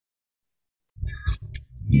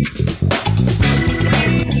All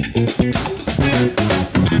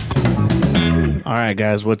right,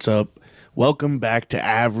 guys, what's up? Welcome back to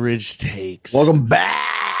Average Takes. Welcome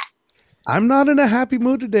back. I'm not in a happy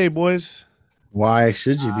mood today, boys. Why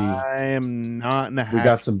should you be? I am not in a We happy.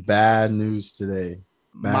 got some bad news today.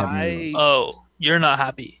 Bad My, news. Oh, you're not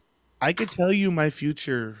happy. I could tell you my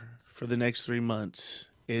future for the next 3 months.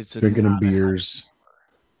 It's Drinking not beers,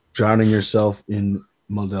 drowning yourself in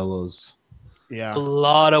Modelo's. Yeah, A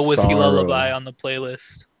lot of Whiskey Sorrow. Lullaby on the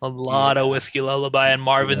playlist. A lot of Whiskey Lullaby and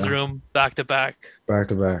Marvin's Yeah. Room back to back. Back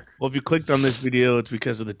to back. Well, if you clicked on this video, it's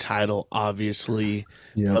because of the title, obviously.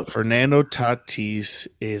 Yeah. But Fernando Tatis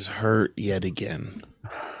is hurt yet again.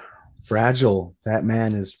 Fragile. That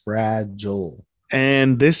man is fragile.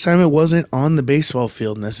 And this time it wasn't on the baseball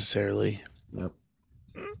field necessarily. Yep.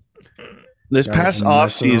 This Guys past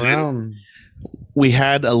messing offseason, around. we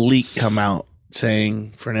had a leak come out saying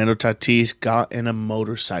Fernando Tatis got in a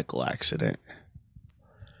motorcycle accident.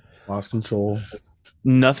 Lost control.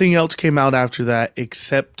 Nothing else came out after that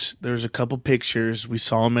except there's a couple pictures. We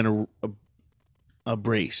saw him in a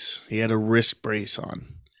brace. He had a wrist brace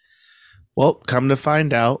on. Well, come to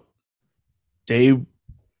find out, day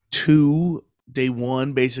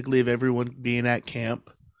one, basically, of everyone being at camp.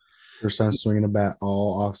 First time swinging a bat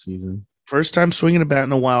all off season. First time swinging a bat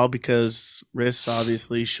in a while because wrist,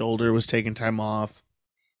 obviously, shoulder was taking time off.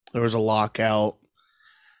 There was a lockout.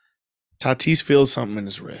 Tatis feels something in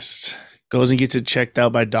his wrist. Goes and gets it checked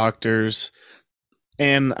out by doctors.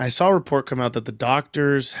 And I saw a report come out that the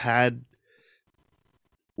doctors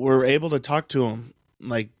were able to talk to him.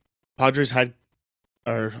 Like, Padres had,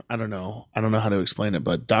 or I don't know how to explain it,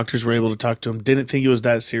 but doctors were able to talk to him. Didn't think it was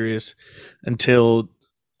that serious until,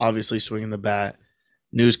 obviously, swinging the bat.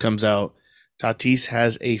 News comes out. Tatis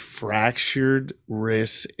has a fractured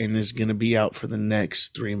wrist and is going to be out for the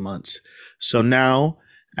next 3 months. So now,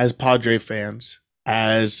 as Padre fans,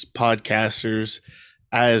 as podcasters,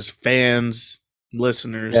 as fans,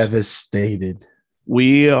 listeners, Devastated.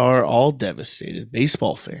 we are all devastated.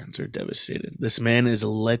 Baseball fans are devastated. This man is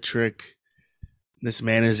electric. This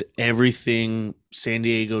man is everything San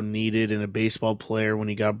Diego needed in a baseball player when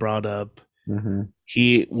he got brought up. Mm-hmm.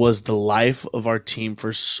 He was the life of our team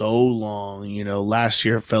for so long. You know, last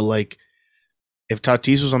year it felt like if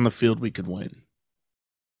Tatis was on the field, we could win.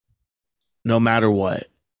 No matter what.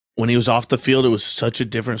 When he was off the field, it was such a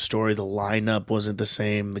different story. The lineup wasn't the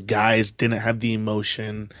same. The guys didn't have the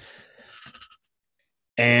emotion.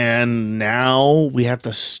 And now we have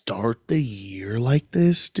to start the year like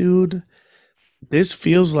this, dude. This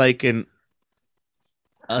feels like a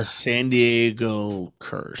San Diego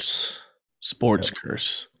curse. Sports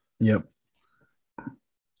curse. Yep.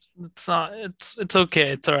 It's not. It's okay.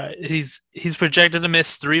 It's all right. He's projected to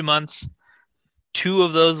miss 3 months. 2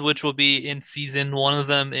 of those, which will be in season. One of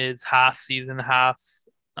them is half season, half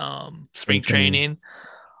spring training,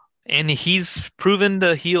 and he's proven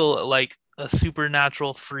to heal like a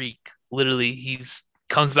supernatural freak. Literally, he's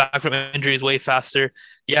comes back from injuries way faster.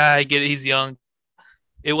 Yeah, I get it. He's young.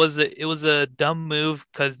 It was a dumb move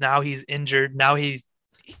because now he's injured. Now he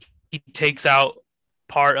takes out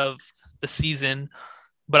part of the season.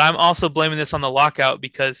 But I'm also blaming this on the lockout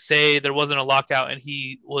because say there wasn't a lockout and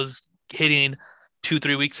he was hitting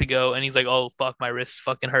 2-3 weeks ago and he's like, oh, fuck, my wrist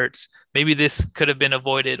fucking hurts. Maybe this could have been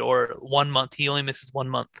avoided, or 1 month. He only misses 1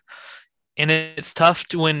 month. And it's tough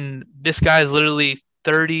when this guy is literally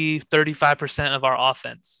 35% of our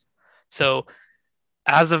offense. So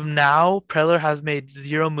as of now, Preller has made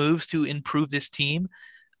 0 moves to improve this team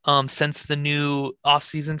since the new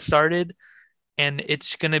offseason started. And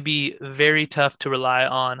it's going to be very tough to rely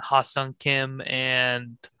on Ha-Seong Kim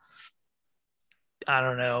and I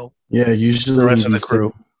don't know. Yeah, usually The rest of the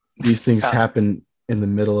crew. These things happen in the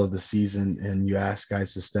middle of the season, and you ask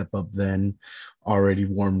guys to step up then, already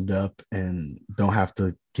warmed up, and don't have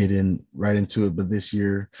to get in right into it. But this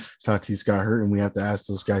year, Tatis got hurt, and we have to ask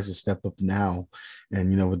those guys to step up now.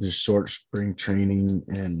 And, you know, with this short spring training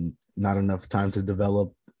and not enough time to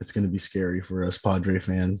develop, it's going to be scary for us Padre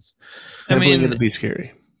fans. I mean, it'll be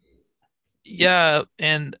scary. Yeah,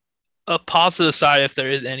 and a positive side, if there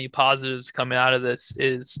is any positives coming out of this,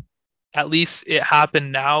 is at least it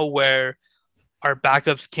happened now where our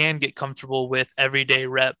backups can get comfortable with everyday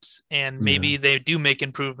reps, and maybe they do make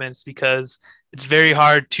improvements, because it's very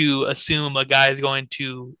hard to assume a guy is going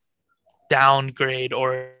to downgrade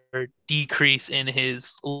or decrease in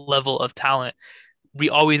his level of talent. We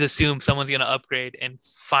always assume someone's going to upgrade, and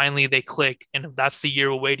finally they click, and that's the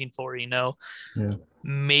year we're waiting for, you know? Yeah.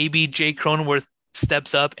 Maybe Jake Cronenworth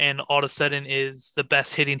steps up and all of a sudden is the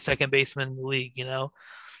best hitting second baseman in the league, you know?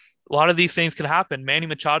 A lot of these things could happen. Manny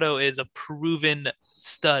Machado is a proven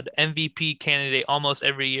stud MVP candidate almost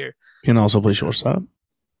every year. Can also play shortstop.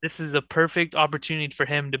 This is a perfect opportunity for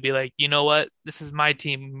him to be like, you know what? This is my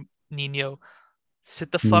team, Nino.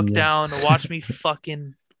 Sit the fuck Yeah. down and watch me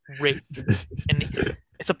fucking rake. And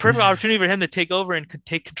it's a perfect opportunity for him to take over and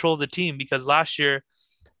take control of the team because last year,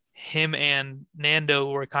 him and Nando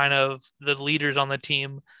were kind of the leaders on the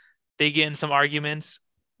team. They get in some arguments.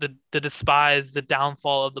 The despise, the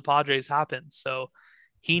downfall of the Padres happens. So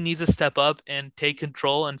he needs to step up and take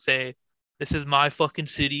control and say, "This is my fucking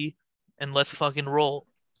city, and let's fucking roll."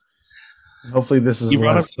 Hopefully, this is You the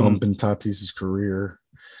brought up last some. bump in Tatis's career.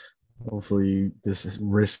 Hopefully, this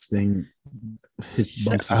wrist thing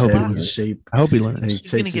bumps I his hope head he into learns. shape, I hope he and he learns.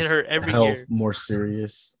 He's gonna takes get his hurt every health year. more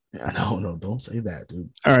serious. No, don't say that, dude.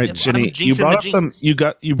 All right, Yeah, but I'm Jenny, you jinxing the brought up some.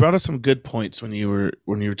 jinx. You brought up some good points when you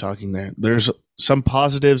were talking there. There's some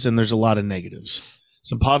positives and there's a lot of negatives.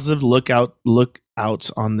 Some positive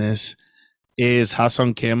lookouts on this is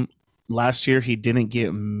Ha-Sung Kim. Last year, he didn't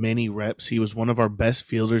get many reps. He was one of our best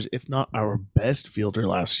fielders, if not our best fielder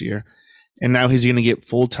last year. And now he's going to get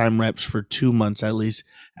full-time reps for 2 months at least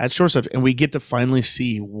at shortstop. And we get to finally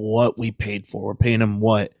see what we paid for. We're paying him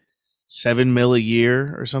what, $7 million a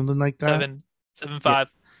year or something like that? 7.5.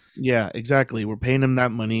 Yeah, exactly. We're paying him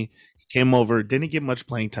that money. He came over, didn't get much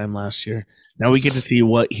playing time last year. Now we get to see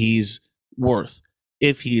what he's worth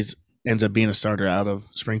if he's ends up being a starter out of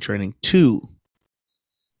spring training. 2,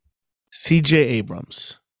 CJ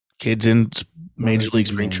Abrams, kids in Major League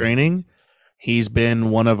Spring Training. He's been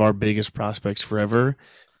one of our biggest prospects forever.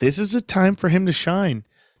 This is a time for him to shine.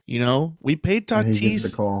 You know, we paid And he gets the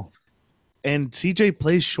Tatis, call. and CJ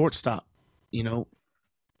plays shortstop. You know,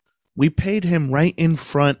 we paid him right in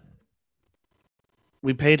front.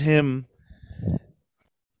 We paid him,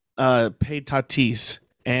 paid Tatis,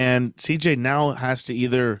 and CJ now has to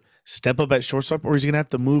either step up at shortstop or he's gonna have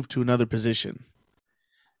to move to another position.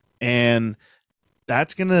 And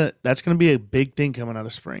that's gonna be a big thing coming out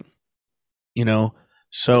of spring. You know,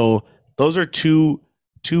 so those are two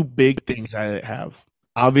big things I have.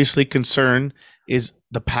 Obviously, concern is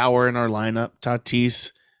the power in our lineup.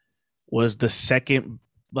 Tatis was the second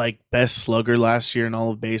best slugger last year in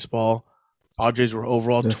all of baseball. Padres were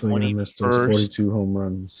overall Definitely gonna miss those 21st. 42 home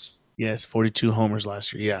runs. Yes, 42 homers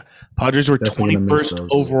last year. Yeah. Padres were Definitely gonna miss 21st those.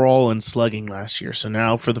 overall in slugging last year. So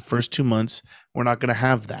now for the first 2 months, we're not going to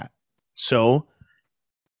have that. So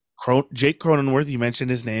Jake Cronenworth, you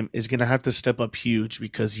mentioned his name, is going to have to step up huge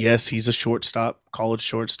because, yes, he's a shortstop, college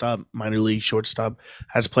shortstop, minor league shortstop,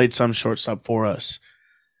 has played some shortstop for us.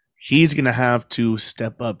 He's going to have to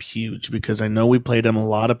step up huge because I know we played him a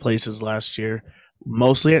lot of places last year,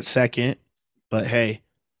 mostly at second. But, hey,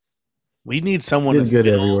 we need someone to Did good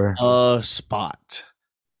fill everywhere. a spot.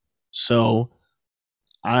 So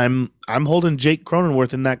I'm holding Jake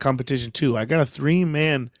Cronenworth in that competition too. I got a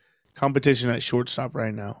 3-man competition at shortstop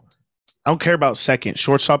right now. I don't care about second.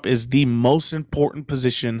 Shortstop is the most important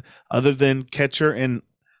position other than catcher, and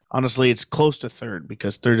honestly, it's close to third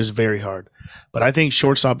because third is very hard. But I think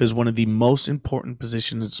shortstop is one of the most important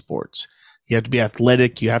positions in sports. You have to be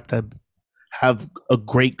athletic. You have to have a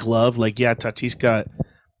great glove. Tatis got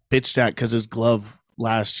pitched at because his glove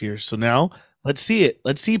last year. So now let's see it.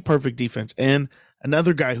 Let's see perfect defense. And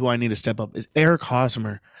another guy who I need to step up is Eric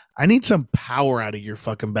Hosmer. I need some power out of your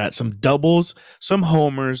fucking bat, some doubles, some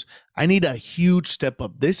homers. I need a huge step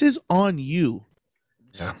up. This is on you.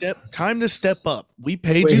 Yeah. Time to step up. We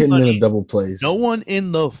paid Quit you hitting in money. a double plays. No one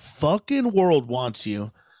in the fucking world wants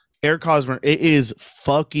you. Eric Hosmer, it is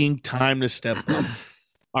fucking time to step up.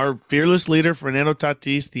 Our fearless leader, Fernando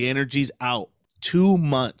Tatis, the energy's out. 2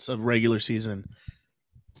 months of regular season.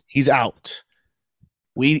 He's out.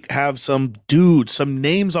 We have some dudes, some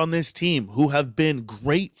names on this team who have been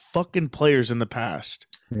great fucking players in the past.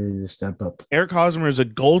 You need to step up. Eric Hosmer is a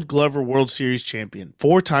Gold Glover World Series champion,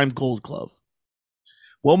 4-time Gold Glove.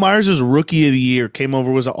 Will Myers is Rookie of the Year, came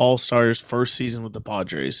over, was an All-Star his first season with the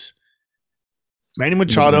Padres. Manny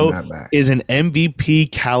Machado is an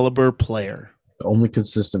MVP caliber player. The only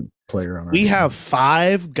consistent player on our We team. have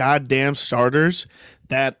 5 goddamn starters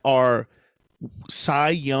that are Cy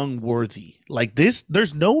Young worthy. Like this,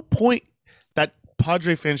 there's no point that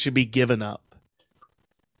Padre fans should be giving up.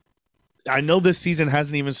 I know this season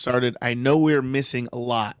hasn't even started. I know we're missing a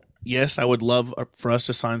lot. Yes, I would love for us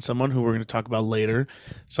to sign someone who we're going to talk about later,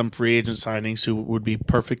 some free agent signings who would be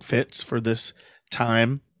perfect fits for this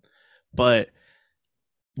time. But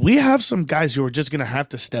we have some guys who are just going to have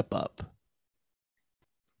to step up.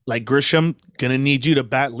 Like Grisham, going to need you to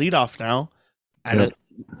bat leadoff now.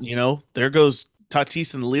 There goes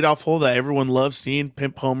Tatis in the leadoff hole that everyone loves seeing,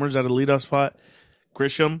 pimp homers at a leadoff spot.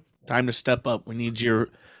 Grisham, time to step up. We need your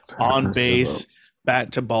on base,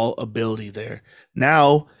 bat to ball ability there.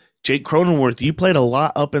 Now, Jake Cronenworth, you played a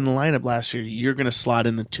lot up in the lineup last year. You're going to slot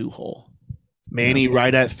in the 2-hole. Manny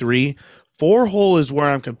right at 3. 4-hole is where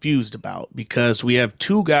I'm confused about because we have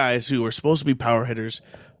 2 guys who are supposed to be power hitters,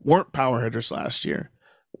 weren't power hitters last year.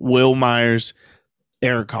 Will Myers,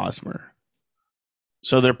 Eric Hosmer.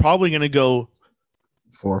 So they're probably going to go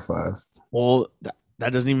 4 or 5. Well,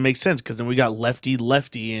 that doesn't even make sense because then we got lefty,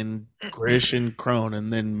 and Grish and Crone,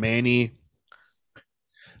 and then Manny.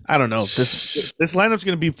 I don't know. This lineup's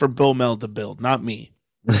going to be for Bill Mel to build, not me.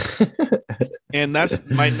 And that's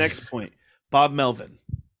my next point. Bob Melvin.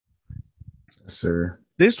 Yes, sir.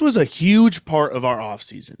 This was a huge part of our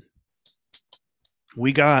offseason.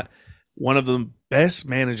 We got one of the best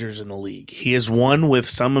managers in the league. He has won with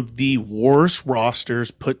some of the worst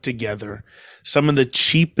rosters put together, some of the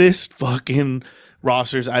cheapest fucking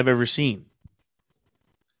rosters I've ever seen,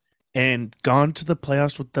 and gone to the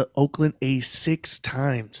playoffs with the Oakland A's 6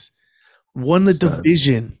 times. Won the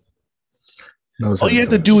division. All you have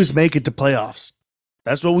to do is make it to playoffs.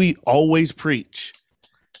 That's what we always preach.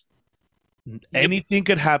 Anything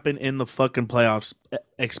could happen in the fucking playoffs.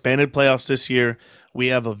 Expanded playoffs this year. We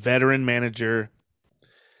have a veteran manager.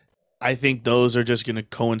 I think those are just going to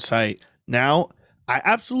coincide. Now, I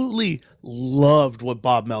absolutely loved what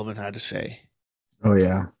Bob Melvin had to say. Oh,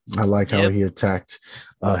 yeah. I like how he attacked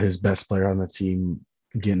his best player on the team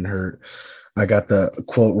getting hurt. I got the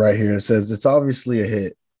quote right here. It says, "It's obviously a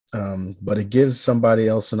hit, but it gives somebody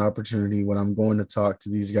else an opportunity. What I'm going to talk to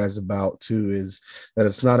these guys about, too, is that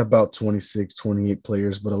it's not about 26, 28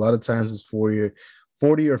 players, but a lot of times it's 40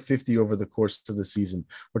 or 50 over the course of the season.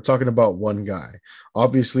 We're talking about one guy.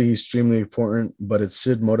 Obviously, he's extremely important, but it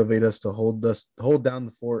should motivate us to hold down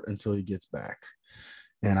the fort until he gets back."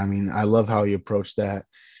 And I mean, I love how he approached that.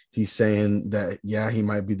 He's saying that, yeah, he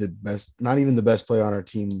might be the best, not even the best player on our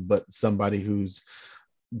team, but somebody who's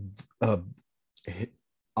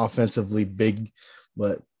offensively big,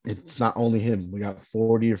 but it's not only him. We got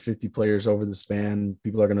 40 or 50 players over the span.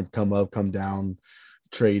 People are going to come up, come down,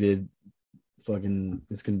 traded. Fucking,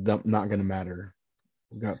 it's not going to matter.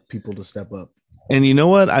 We got people to step up. And you know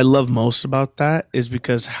what I love most about that is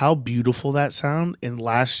because how beautiful that sound. And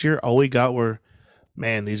last year, all we got were,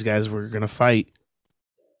 man, these guys were going to fight.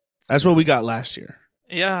 That's what we got last year.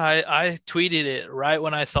 Yeah, I tweeted it right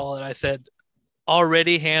when I saw it. I said,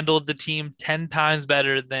 already handled the team 10 times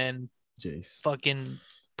better than Jace. Fucking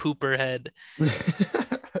pooper head.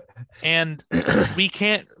 And we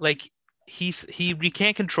can't, like, we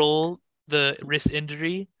can't control the wrist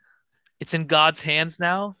injury. It's in God's hands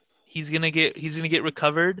now. He's gonna get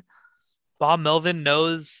recovered. Bob Melvin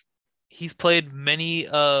knows he's played many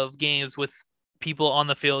of games with people on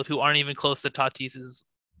the field who aren't even close to Tatis's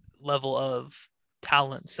level of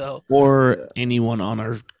talent. So or anyone on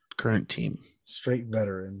our current team. Straight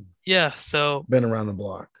veteran. Yeah, so been around the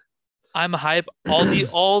block. I'm hype.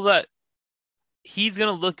 All that he's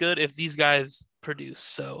gonna look good if these guys produce.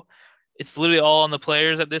 So it's literally all on the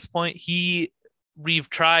players at this point. We've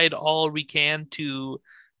tried all we can to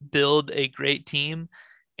build a great team,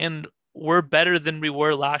 and we're better than we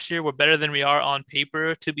were last year. We're better than we are on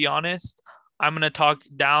paper, to be honest. I'm going to talk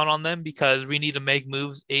down on them because we need to make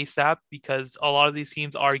moves ASAP because a lot of these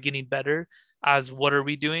teams are getting better. As what are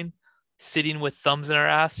we doing? Sitting with thumbs in our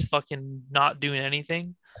ass, fucking not doing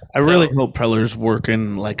anything. I really hope Preller's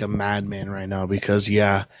working like a madman right now because,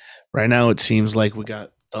 yeah, right now it seems like we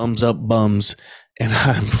got thumbs up bums and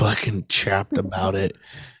I'm fucking chapped about it.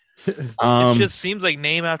 It just seems like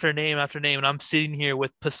name after name after name. And I'm sitting here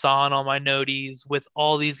with Passan on my noties with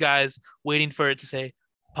all these guys waiting for it to say,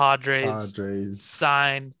 Padres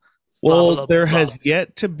sign. Well, blah, blah, there blah. Has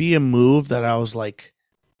yet to be a move that I was like,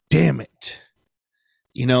 damn it.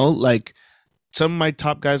 You know, like some of my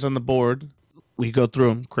top guys on the board, we go through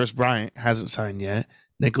them. Chris Bryant hasn't signed yet.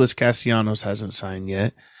 Nicholas Castellanos hasn't signed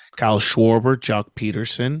yet. Kyle Schwarber, Jock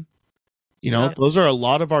Peterson. You know, those are a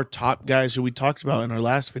lot of our top guys who we talked about in our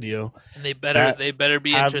last video. And they better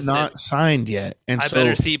be have interested. Not signed yet. And I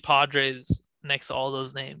better see Padres next to all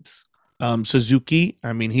those names. Suzuki,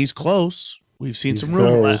 I mean, he's close. We've seen some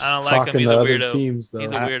rumors. I don't like him. He's a weirdo. Teams,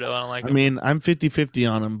 he's a weirdo. I don't like him. I mean, I'm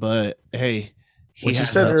 50-50 on him, but hey. What you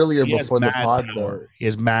said earlier before the pod, though. He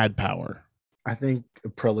has mad power. I think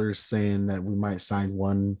Preller's saying that we might sign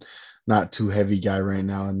one not too heavy guy right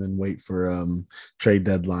now and then wait for trade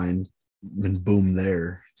deadline and boom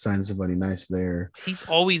there. Sign somebody nice there. He's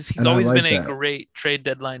always been a great trade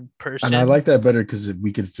deadline person. And I like that better because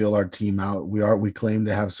we could fill our team out. We claim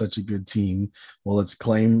to have such a good team. Well, let's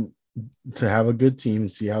claim to have a good team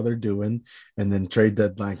and see how they're doing, and then trade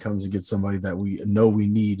deadline comes and get somebody that we know we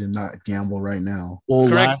need and not gamble right now. Well,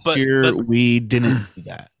 Correct, last year we didn't do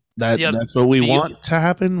that. yeah, That's what we the want to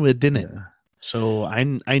happen. We didn't. Yeah. So I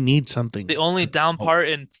need something. the only down part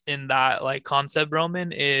in that like concept,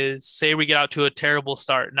 Roman, is say we get out to a terrible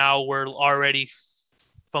start. Now we're already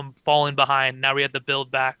from falling behind. Now we have to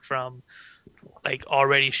build back from like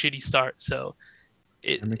already shitty start. So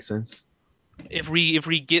it That makes sense. if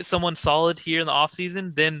we get someone solid here in the off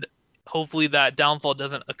season, then hopefully that downfall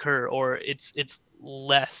doesn't occur or it's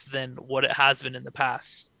less than what it has been in the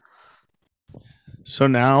past. So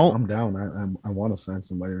now, I'm down. I want to sign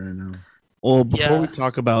somebody right now. well, before we Yeah.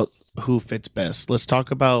 talk about who fits best, let's talk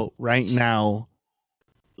about right now.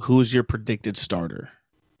 Who's your predicted starter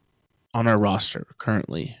on our roster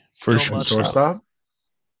currently for Joe sure? Musgrove. Shortstop.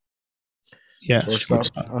 Yeah, Shortstop.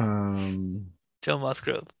 shortstop. Joe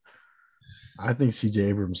Musgrove. I think CJ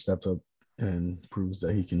Abrams steps up and proves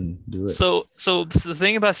that he can do it. So the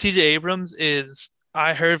thing about CJ Abrams is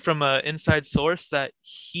I heard from an inside source that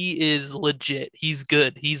he is legit. He's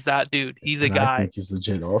good. He's that dude. He's a And I guy. think he's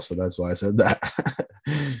legit also. That's why I said that.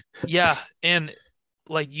 Yeah, and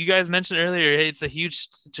like you guys mentioned earlier, hey, it's a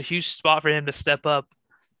huge spot for him to step up.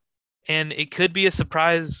 And it could be a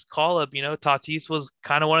surprise call up, you know. Tatis was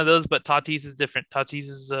kind of one of those, but Tatis is different. Tatis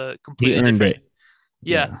is completely earned different. it.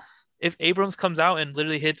 Yeah. If Abrams comes out and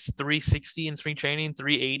literally hits 360 in spring training,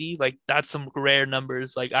 380, like that's some rare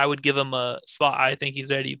numbers. Like I would give him a spot. I think he's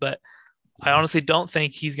ready, but I honestly don't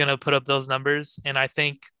think he's gonna put up those numbers. And I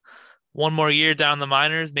think one more year down the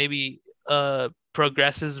minors, maybe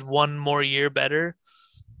progresses one more year better,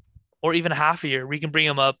 or even half a year. We can bring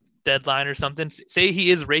him up deadline or something. Say he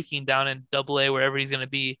is raking down in AA wherever he's gonna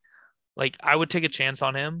be. Like I would take a chance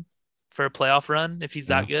on him for a playoff run if he's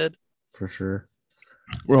that good. For sure.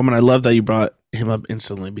 Roman, I love that you brought him up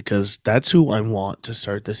instantly because that's who I want to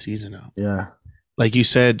start the season out. Yeah. Like you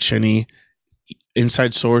said, Chenny,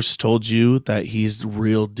 inside source told you that he's the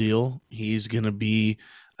real deal. He's going to be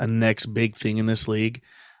a next big thing in this league.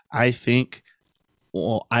 I think,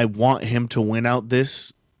 well, I want him to win out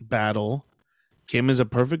this battle. Kim is a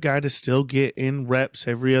perfect guy to still get in reps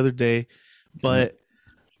every other day. But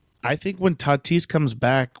I think when Tatis comes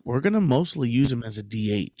back, we're going to mostly use him as a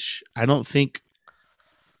DH. I don't think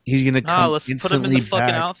he's going to come let's put him in the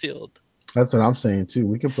fucking outfield. That's what I'm saying too.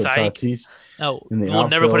 We can put Psych. Tatis. No, in the we'll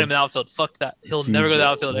never put him in outfield. the outfield. Fuck that. He'll CJ. never go to the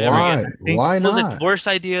outfield ever Why? again. Why It was not? the worst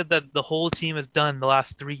idea that the whole team has done the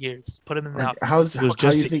last 3 years. Put him in the Like, outfield. how do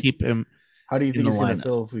just you to think? keep him. How do you in think the he's going to lineup.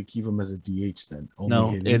 feel if we keep him as a DH then?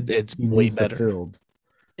 No, hitting? it's he way needs better. to field.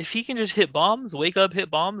 If he can just hit bombs, wake up, hit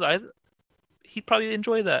bombs, he'd probably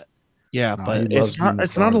enjoy that. Yeah, Nah, but he loves it's being not. the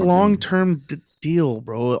It's star not a of the team. long-term deal,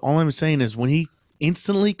 bro. All I'm saying is when he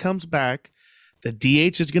instantly comes back, the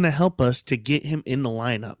DH is going to help us to get him in the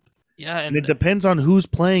lineup. Yeah, And it and depends on who's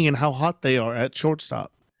playing and how hot they are at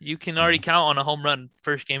shortstop. you can already count on a home run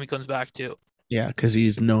first game he comes back to. Yeah, because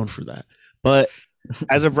he's known for that. But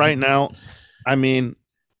as of right now, I mean,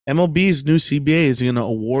 MLB's new CBA is going to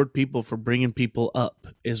award people for bringing people up,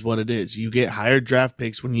 is what it is. You get higher draft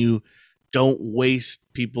picks when you don't waste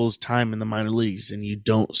people's time in the minor leagues and you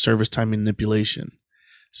don't service time manipulation.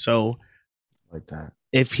 So Like that.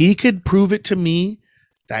 if he could prove it to me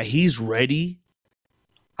that he's ready,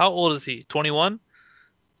 How old is he? 21?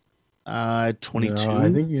 22. No,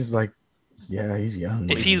 I think he's like, yeah, he's young.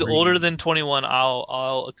 If he's older than 21,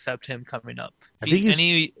 I'll accept him coming up. I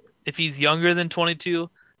think If he's younger than 22,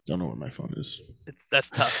 don't know where my phone is. that's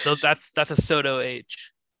tough. So that's a Soto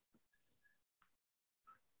age.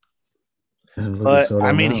 And look at But Soto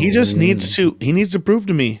I mean, now. he What just do you needs mean? to. He needs to prove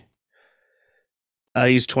to me.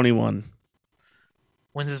 He's 21,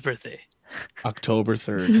 When's his birthday? October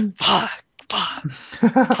 3rd. Fuck.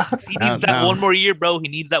 He Now- needs that now- one more year, bro. He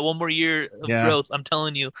needs that one more year of Yeah. growth. I'm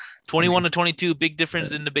telling you. 21 to 22, big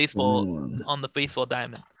difference in the baseball Mm. on the baseball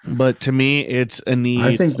diamond. But to me, it's a need.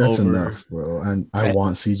 I think that's over- enough, bro. And I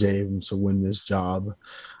want CJ Abrams to win this job.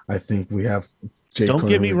 I think we have. Jake Don't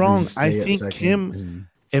get me Cronenworth wrong, needs to I stay at think second, Kim- and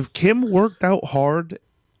If Kim worked out hard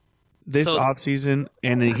this So- offseason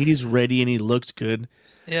and he's ready and he looks good,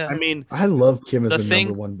 Yeah. I mean, I love Kim as The the thing-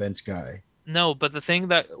 number one bench guy. No, but the thing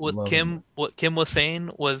that with Love Kim, him. what Kim was saying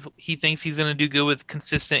was he thinks he's gonna do good with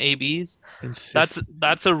consistent ABs. consistent.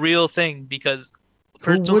 That's a real thing because Who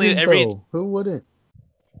personally, wouldn't, though? Who wouldn't?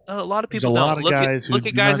 a lot of There's people a don't lot of look guys at who look do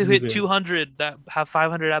at guys not who do hit good. 200 that have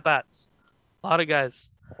 500 at bats. A lot of guys.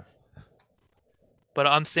 But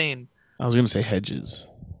I'm saying, I was gonna say Hedges.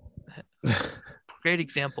 great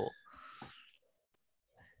example.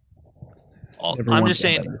 Everyone I'm just got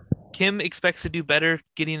saying, better. Kim expects to do better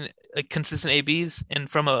getting consistent ABs, and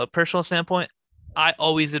from a personal standpoint, I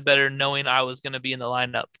always did better knowing I was going to be in the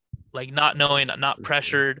lineup, like not knowing, not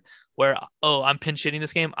pressured. Where I'm pinch hitting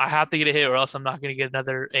this game, I have to get a hit, or else I'm not going to get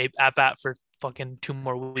another at bat for fucking 2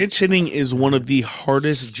 more weeks. Pitch hitting is one of the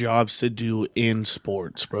hardest jobs to do in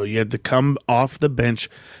sports, bro. You had to come off the bench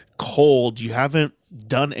cold. You haven't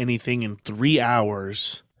done anything in 3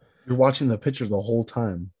 hours. You're watching the pitcher the whole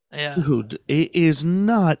time. Yeah, Dude, it is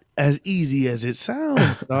not as easy as it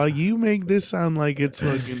sounds. Dog. You make this sound like it's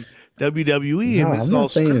fucking WWE. No, and it's I'm all not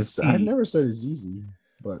saying it's. I scripty. never said it's easy,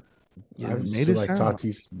 but Yeah, I it just made feel it like sound.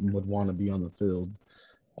 Tatis would want to be on the field,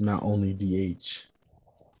 not only DH.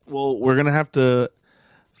 Well, we're gonna have to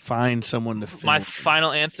find someone to fill. my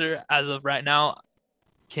final answer as of right now,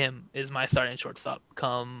 Kim is my starting shortstop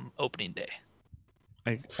come opening day.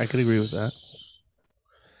 I could agree with that.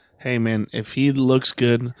 Hey man, if he looks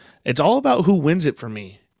good, it's all about who wins it for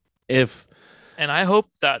me. If And I hope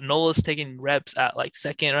that Nola's taking reps at like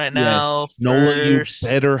second right now. yes, Nola, you First,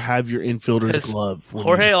 better have your infielder's 'cause glove. when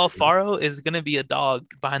Jorge you- Alfaro is gonna be a dog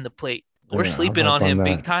behind the plate. We're Yeah, I'm sleeping hype on him on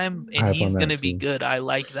big that. time, and Hype he's on that gonna be too. good. I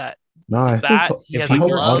like that. No, He's I a think bat. He If has he a hope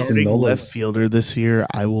gets glove. Austin starting left Nola's- fielder this year,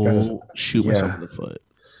 I will Guys, shoot myself yeah. in the foot.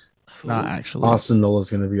 Who? Not actually. Austin Nola's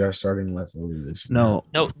going to be our starting left fielder this year. No.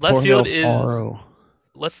 No, left Jorge field is. Alfaro.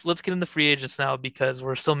 Let's get into free agents now because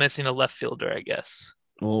we're still missing a left fielder, I guess.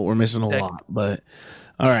 Well, we're missing a Okay. lot, but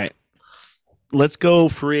all right. Let's go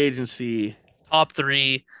free agency. Top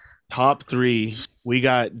three. Top 3. We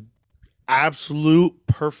got absolute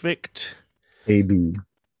perfect. AB.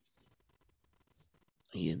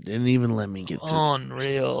 You didn't even let me get to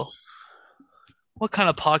Unreal. What kind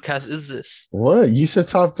of podcast is this? What? You said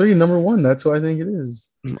top 3, number 1. That's who I think it is.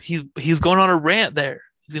 He's going on a rant there.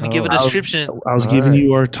 He's gonna give a Oh. description. I was All giving right.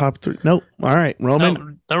 you our top 3. Nope. All right,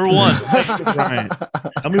 Roman. No, number one. Bryant.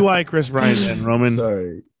 Tell me why Chris Bryant then, Roman.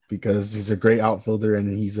 Sorry, because he's a great outfielder and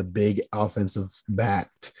he's a big offensive bat,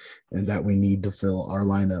 and that we need to fill our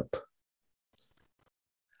lineup.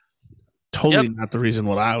 Totally Yep. not the reason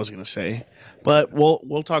what I was going to say. But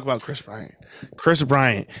we'll talk about Chris Bryant. Chris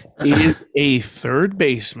Bryant is a third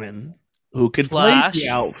baseman who could Flash. play the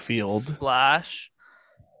outfield, Flash.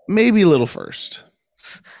 maybe a little first.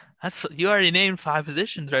 That's you already named 5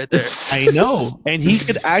 positions right there. I know. And he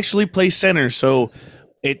could actually play center. So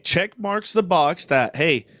it check marks the box that,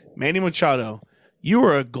 hey, Manny Machado, you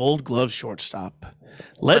are a gold glove shortstop.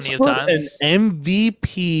 Let's Plenty of put an times.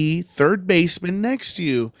 MVP third baseman next to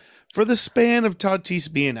you for the span of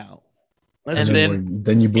Tatis being out. Let's And do then-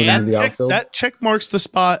 then you boot and into the outfield. that check marks the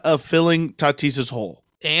spot of filling Tatis's hole.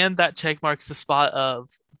 And that check marks the spot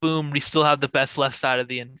of boom, we still have the best left side of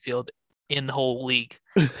the infield in the whole league.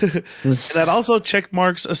 And that also check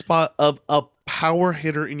marks a spot of a power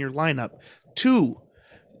hitter in your lineup. 2,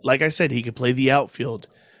 like I said, he could play the outfield.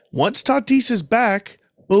 Once Tatis is back,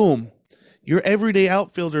 boom, your everyday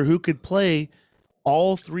outfielder who could play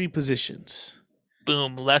all 3 positions.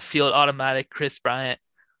 Boom, left field automatic. Chris Bryant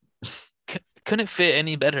couldn't fit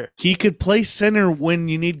any better. He could play center when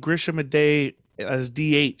you need Grisham a day as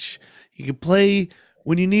DH. He could play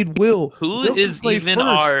when you need Will. Who Will is can play even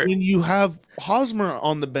first our- when you have Hosmer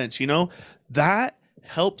on the bench? You know that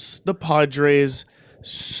helps the Padres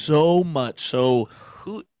so much. So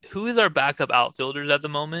Who is our backup outfielders at the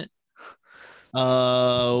moment?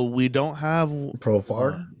 we don't have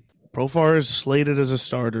Profar. Profar is slated as a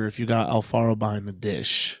starter if you got Alfaro behind the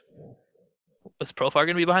dish. Was Profar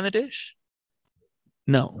gonna be behind the dish?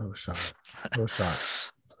 No. No shot. No shot.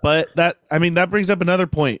 But that brings up another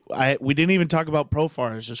point. We didn't even talk about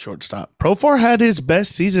Profar as a shortstop. Profar had his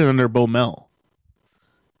best season under Bomel.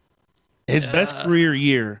 His best Yeah. career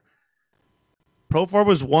year. Profar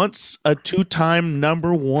was once a 2-time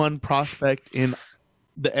number 1 prospect in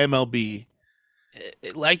the MLB.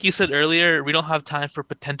 Like you said earlier, we don't have time for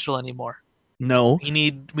potential anymore. No, We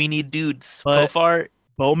need dudes. But- Profar,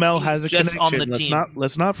 Bomel He's has a just connection. on the team.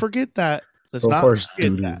 Let's not forget that. Let's not Profar's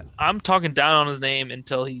forget doo-doo. that. I'm talking down on his name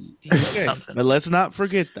until he does Okay, something. but let's not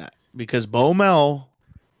forget that because Bomel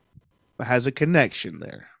has a connection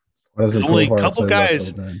there. Why doesn't Only a Profar couple play left guys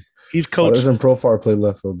field then? He's Why coached. doesn't Profar play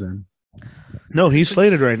left field then? No, he's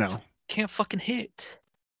slated right now. Can't fucking hit.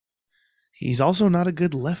 He's also not a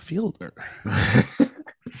good left fielder.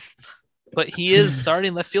 But he is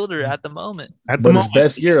starting left fielder at the moment. At the But his moment,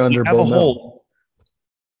 best year under you have a Bomel. hole.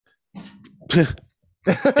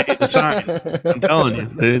 the signs. I'm telling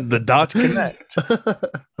you, the dots connect.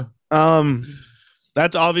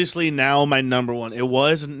 That's obviously now my number 1. It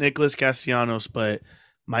was Nicholas Castellanos, but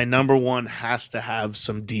my number 1 has to have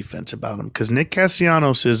some defense about him because Nick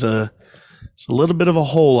Castellanos is a It's a little bit of a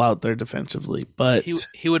hole out there defensively, but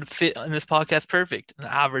He would fit in this podcast perfect. An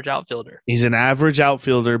average outfielder. he's an average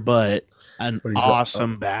outfielder, but an But he's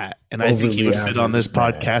awesome bat. And I think he overly would fit on this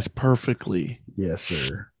average bat. podcast perfectly. Yes,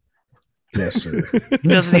 sir. Yes, sir. He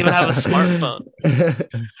doesn't even have a smartphone.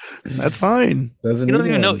 That's fine. He doesn't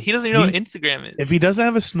even know. He doesn't even know what Instagram is. If he doesn't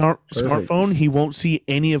have a Perfect. smartphone, he won't see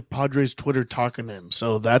any of Padres Twitter talking to him.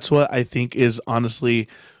 So that's what I think is honestly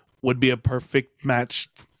would be a perfect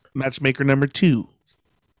matchmaker number 2.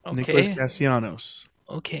 Nicholas Okay. Castellanos.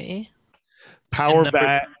 Okay. Power number-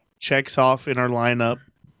 bat checks off in our lineup.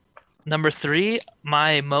 Number 3,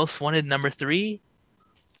 my most wanted number 3,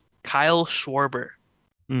 Kyle Schwarber.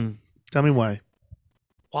 Tell me why.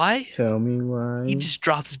 Why? Tell me why. He just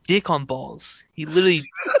drops dick on balls. He literally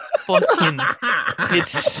fucking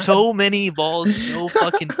hits so many balls so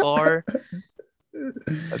fucking far.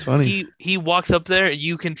 That's funny. He walks up there,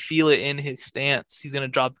 you can feel it in his stance. He's gonna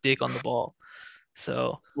drop dick on the ball.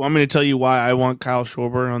 So Want me to tell you why I want Kyle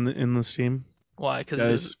Schwarber in this team? why? Because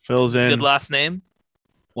Because fills in. good last name.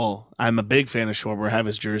 Well, I'm a big fan of Schwarber. I have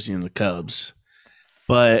his jersey in the Cubs,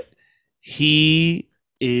 but he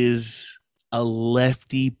is a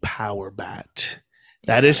lefty power bat.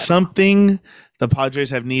 That is something the Padres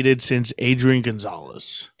have needed since Adrian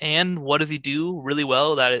Gonzalez. And what does he do really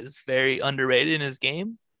well? That is very underrated in his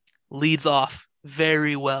game. Leads off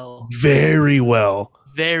very well. Very well.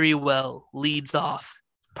 Very well. Leads off.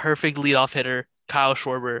 Perfect leadoff hitter. Kyle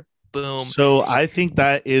Schwarber. Boom. So I think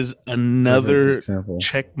that is another example.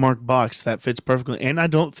 check mark box that fits perfectly. And I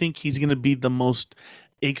don't think he's going to be the most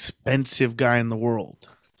expensive guy in the world.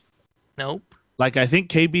 Nope. Like, I think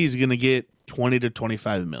KB is going to get 20 to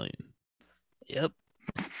 25 million. Yep.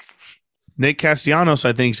 Nick Castellanos,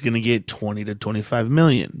 I think, is going to get 20 to 25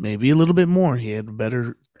 million, maybe a little bit more. He had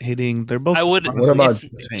better hitting. They're both. I would- What about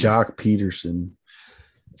If- the same. Jock Peterson?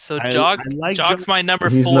 So I like Jock's Jock. my number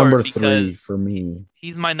He's 4 number because 3 for me.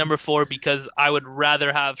 he's my number 4 because I would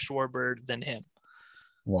rather have Schwarber than him.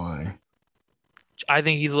 Why? I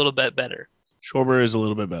think he's a little bit better. Schwarber is a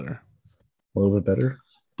little bit better, A little bit better.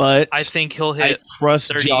 but I think he'll I hit.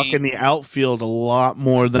 trust 30. Jock in the outfield a lot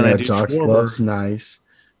more than I do Jock's Schwarber. glove's nice,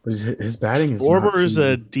 but his batting is Schwarber not is too,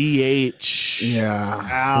 a DH.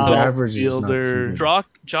 yeah. His average is not too outfielder. good.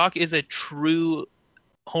 Jock is a true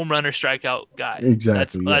home runner strikeout guy.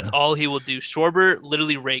 Exactly. That's yeah. all he will do. Schwarber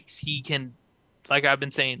literally rakes. He can, like I've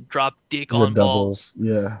been saying, drop dick He's a on balls. doubles.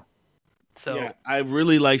 Yeah. So Yeah, I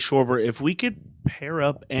really like Schwarber. If we could pair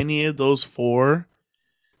up any of those 4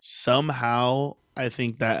 somehow, I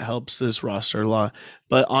think that helps this roster a lot.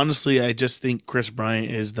 But honestly, I just think Chris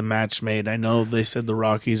Bryant is the match made. I know they said the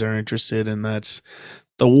Rockies are interested, and that's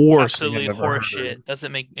the worst thing absolutely I've ever heard. horseshit.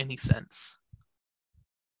 Doesn't make any sense.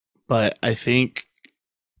 But I think,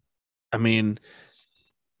 I mean,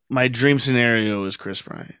 my dream scenario is Chris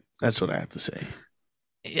Bryant. That's what I have to say.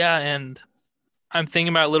 Yeah, and I'm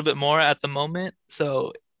thinking about it a little bit more at the moment.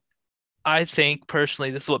 So I think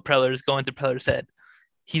personally, this is what Preller is going through Preller's head.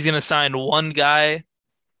 He's gonna sign one guy,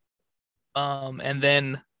 and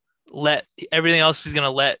then let everything else. He's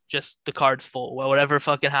gonna let just the cards full. Well, whatever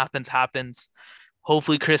fucking happens.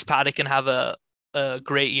 Hopefully, Chris Paddock can have a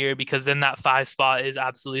great year because then that 5 spot is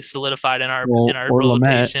absolutely solidified in our Well, or Lamet.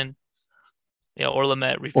 rotation. Yeah, or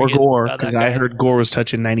Lamet. We Or forget Gore, about that because I guy. heard Gore was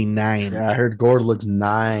touching 99 Yeah, I heard Gord looked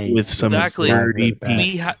nice with some Exactly. dirty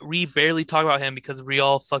Bats. We barely talk about him because we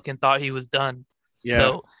all fucking thought he was done. Yeah.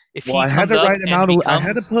 So if Well, he I had comes to up write him and out. I had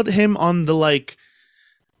to becomes- put him on the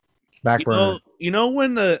back burner. you know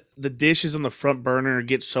when the dish is on the front burner, it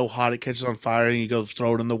gets so hot it catches on fire, and you go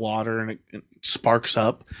throw it in the water and it sparks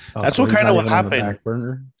up. that's so what he's kinda not what even on the happened. back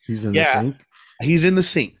burner. He's in Yeah. the sink. He's in the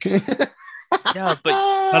sink, yeah,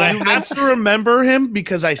 but but I You have mentioned- to remember him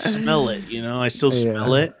because I smell it. You know, I still Yeah.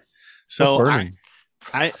 smell it. What's So burning?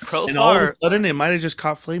 and all of a Profar sudden it might have just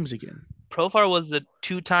caught flames again. Profar was the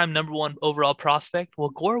 2-time number 1 overall prospect. Well,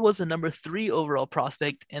 Gore was the number 3 overall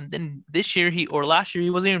prospect, and then last year he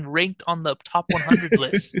wasn't even ranked on the top 100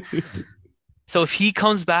 list. So if he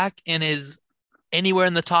comes back and is anywhere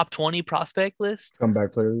in the top 20 prospect list,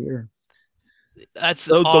 Comeback player of the year. that's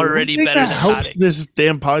So the one already thing better that than helps Paddock. this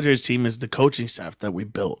damn Padres team is the coaching staff that we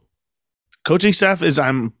built. Coaching staff is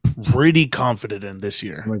I'm pretty confident in this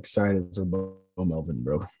year. I'm excited for Bo Melvin,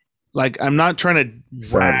 bro. Like, I'm not trying to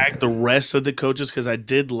drag Excited. the rest of the coaches because I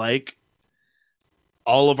did like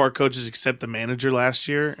all of our coaches except the manager last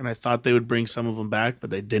year, and I thought they would bring some of them back, but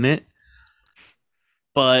they didn't.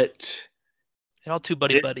 But They're all too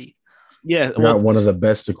buddy. yeah, We got one of the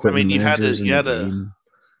best equipment you had to- managers you in had the to game.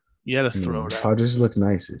 you had to I throw mean, it. Padres look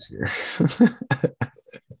nice this year.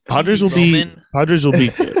 Padres will be Roman. Padres will be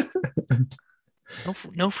good.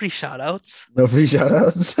 No free shout outs. No free shout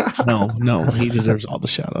outs. No, he deserves all the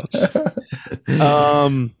shout outs.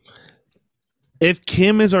 If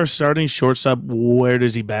Kim is our starting shortstop, where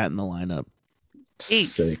does he bat in the lineup?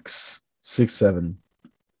 6, 7.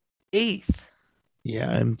 Eighth. Yeah,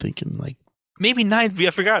 I'm thinking like Maybe ninth. I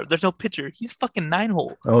forgot. There's no pitcher. He's fucking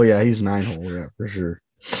 9-hole. Oh yeah, he's 9-hole. Yeah, for sure.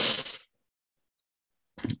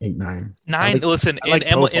 8, 9. Nine. like- Listen, I like in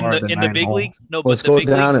Profar the at in the big 9-hole. leagues. No, Let's but go the big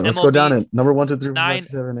down leagues, it. Let's go MLB, down it. Number 1, 2, 3, 4, 5, Nine-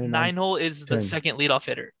 6, 7, 8, 9. 9-hole is the 10. second leadoff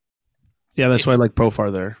hitter. yeah, that's why I like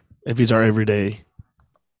Profar there. If he's our everyday,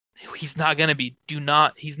 He's not gonna be.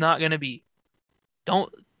 He's not gonna be.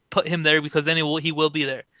 Don't put him there because then he will be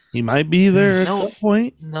there. he might be there at No. some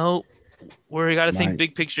point. No, we gotta think Might.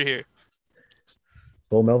 big picture here.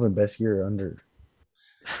 Bo Melvin best year under.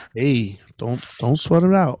 Hey, don't sweat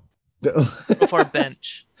it out. Profar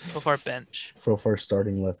bench. Profar bench. Profar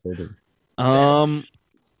starting left fielder.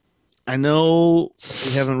 I know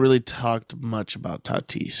we haven't really talked much about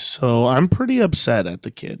Tatis, so I'm pretty upset at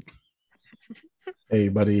the kid. Hey,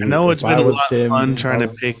 buddy. I know if it's been a was lot of him, fun if I trying to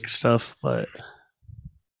was- pick stuff, but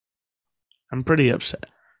I'm pretty upset.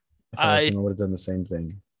 If I was I- him, I would have done the same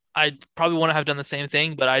thing. I probably want to have done the same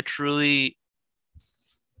thing, but I truly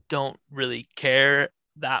don't really care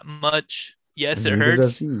that much. Yes, it Neither does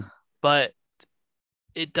hurts, he. but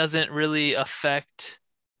it doesn't really affect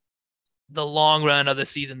the long run of the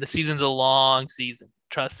season. The season's a long season.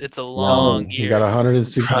 Trust, it's a long He year. got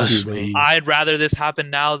 162. Trust baby. me. I'd rather this happen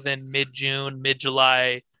now than mid-June,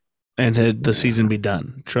 mid-July. And had the season be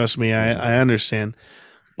done. Trust me, I understand.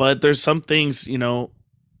 But there's some things, And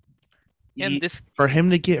this for him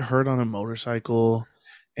to get hurt on a motorcycle,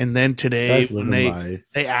 and then today Guy's when living they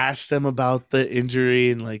life. asked him about the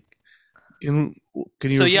injury and like, can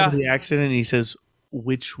you So, remember yeah. the accident? And he says,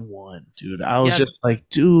 "Which one, dude?" I was Yeah. just like,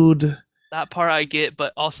 dude. that part I get,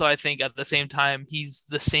 but also I think at the same time he's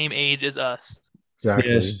the same age as us.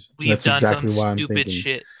 Exactly. Yes. We've That's done exactly some why I'm stupid thinking.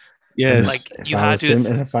 shit. Yes, Like, If you I had was to him,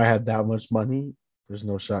 and if I had that much money, there's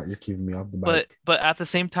no shot you're keeping me off the bike. But at the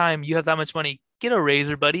same time, you have that much money. Get a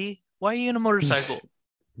razor, buddy. Why are you in a motorcycle?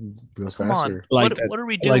 Goes Come faster. on. Like what, that. what are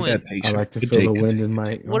we I like doing? that take. I like to Good feel the take. wind in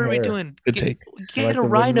my. What are we hair. doing? Good Get, take. get like a the wind in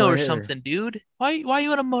rhino my or hair. something, dude. Why are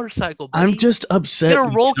you on a motorcycle, buddy? I'm just upset. get a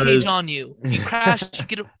roll cage because- on you. If you crash, you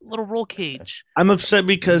get a little roll cage. I'm upset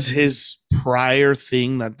because his prior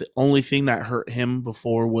thing the only thing that hurt him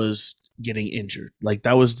before was getting injured. Like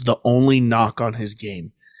that was the only knock on his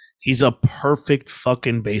game. He's a perfect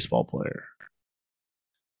fucking baseball player.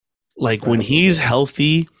 Like when he's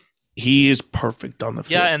healthy, he is perfect on the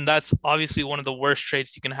field. Yeah, and that's obviously one of the worst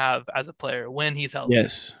traits you can have as a player when he's healthy.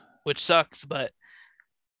 Yes. Which sucks, but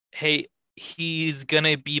hey, he's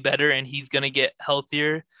gonna be better and he's gonna get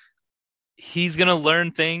healthier. He's gonna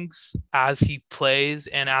learn things as he plays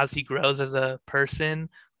and as he grows as a person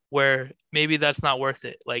where maybe that's not worth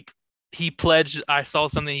it. Like he pledged, I saw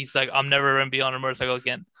something, he's like, I'm never gonna be on a motorcycle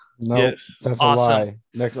again. No, Yes. that's Awesome. a lie.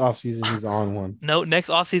 Next offseason, he's on one. No, next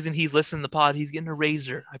offseason he's listening to the pod, he's getting a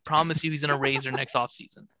razor. I promise you he's in a razor next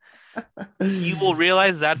offseason. He will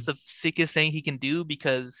realize that's the sickest thing he can do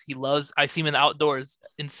because I see him in the outdoors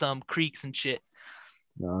in some creeks and shit.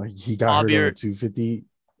 No, he got hurt on Bobby- a 250.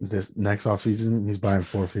 This next offseason, he's buying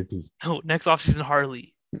 450. No, next offseason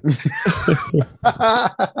Harley.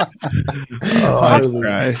 Harley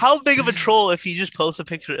Right. How big of a troll if he just posts a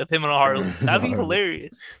picture of him on a Harley? That'd be Harley.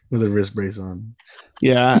 hilarious. with a wrist brace on.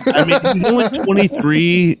 Yeah. I mean, he's only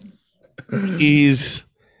 23. He's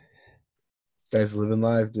Guy's living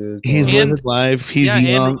life, dude. he's And- living life. He's yeah, and-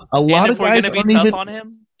 young. A lot And of if we're guys gonna be aren't tough even. on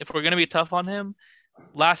him, if we're gonna be tough on him,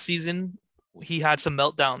 last season he had some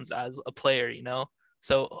meltdowns as a player, you know.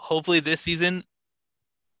 So hopefully this season,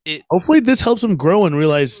 Hopefully, this helps him grow and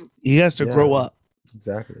realize he has to Yeah. grow up.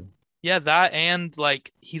 Exactly. yeah, that and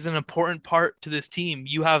like he's an important part to this team.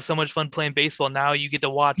 You have so much fun playing baseball. Now you get to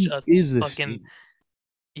watch He a is this fucking team.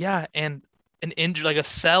 yeah, and an injury like a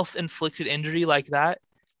self-inflicted injury like that,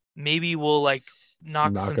 maybe will like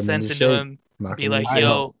knock Knock some him sense into into shape. him. Not Be gonna like, be-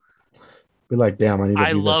 yo, be like, damn, I need to I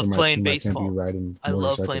be there love for my playing team. I can't baseball. be riding I love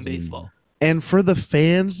motorcycles playing anymore. baseball. And for the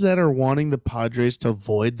fans that are wanting the Padres to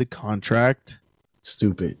void the contract,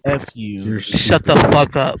 Stupid. F you. You're Shut the stupid.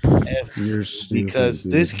 fuck up. You're stupid. Because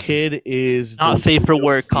dude. this kid is Not the safe for real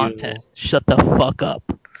work deal. content. Shut the fuck up.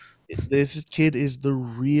 This kid is the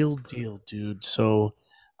real deal, dude. So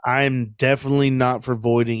I'm definitely not for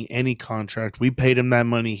voiding any contract. We paid him that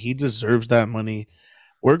money. He deserves that money.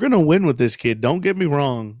 We're gonna win with this kid. Don't get me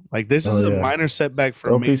wrong. Like this is Oh, a yeah. minor setback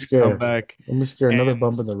for Don't me be to scared. come back. Let me scare another And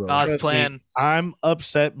bump in the road. God's Trust me, plan. I'm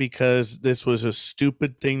upset because this was a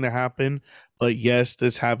stupid thing to happen. But yes,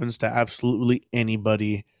 this happens to absolutely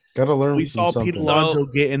anybody. Gotta learn We from saw Pete something. Alonso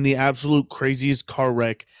get in the absolute craziest car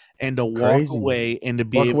wreck and to walk Crazy. away and to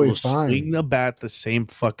be Walk able away to fine. swing the bat the same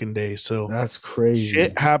fucking day. So That's crazy.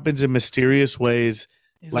 shit happens in mysterious ways.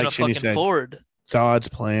 He's Like in a Shinny fucking said, Ford. God's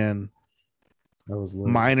plan. That was lit.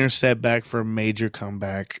 Minor setback for a major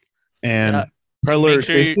comeback. And Yeah. Preller,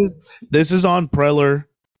 Make sure this is on Preller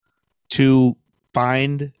to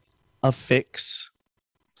find a fix.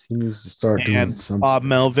 He needs to start doing And something. Bob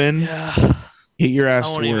Melvin, Yeah. get your I ass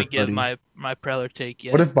won't to even work, give buddy. my Preller take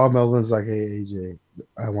yet. What if Bob Melvin's like, hey, AJ,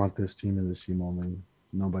 I want this team in this team only,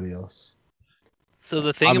 nobody else? So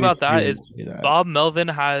the thing about that is Obviously, that. Bob Melvin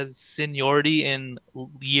has seniority in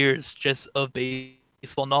years just of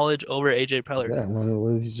baseball knowledge over AJ Preller. Yeah,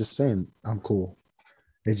 what he's just saying, I'm cool.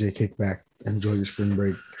 AJ, kick back. Enjoy your spring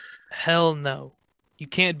break. Hell no. You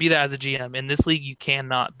can't be that as a GM. In this league, you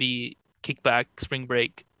cannot be kickback, spring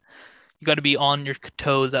break. You got to be on your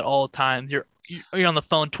toes at all times. You're on the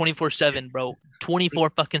phone 24/7, bro.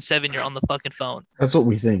 24/7 you're on the fucking phone. That's what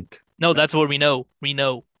we think. No, that's what we know. We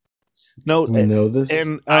know. No, We know this.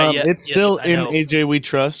 and Yeah, it's still I in know. AJ we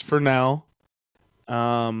trust for now. Yep,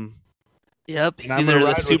 And he's I'm gonna either ride a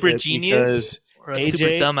with super it genius or a super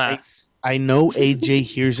AJ dumbass. I know AJ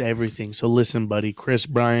hears everything. So listen, buddy. Chris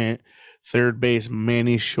Bryant, third base,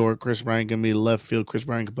 Manny Short. Chris Bryant can be left field. Chris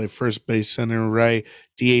Bryant can play first base, center, right.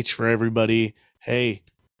 DH for everybody. Hey,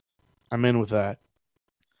 I'm in with that.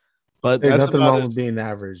 But Hey, that's nothing about wrong it. with being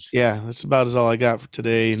average. Yeah, that's about as all I got for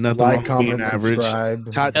today. Nothing wrong Like, with comment, being average. subscribe.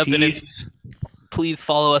 Yep, and Tatis. Please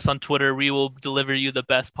follow us on Twitter. We will deliver you the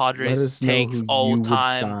best Let Padres us know takes who all you would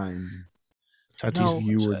time. sign Tatis. if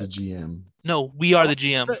you were the GM. No, we are the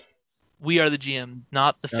GM. We are the GM,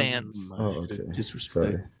 not the fans. Oh, okay.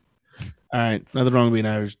 Disrespect. Sorry. All right, nothing wrong with being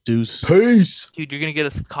average. Deuce. Peace. Dude, you're gonna get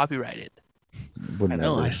us copyrighted. Would I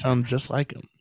know. never. I sound just like him.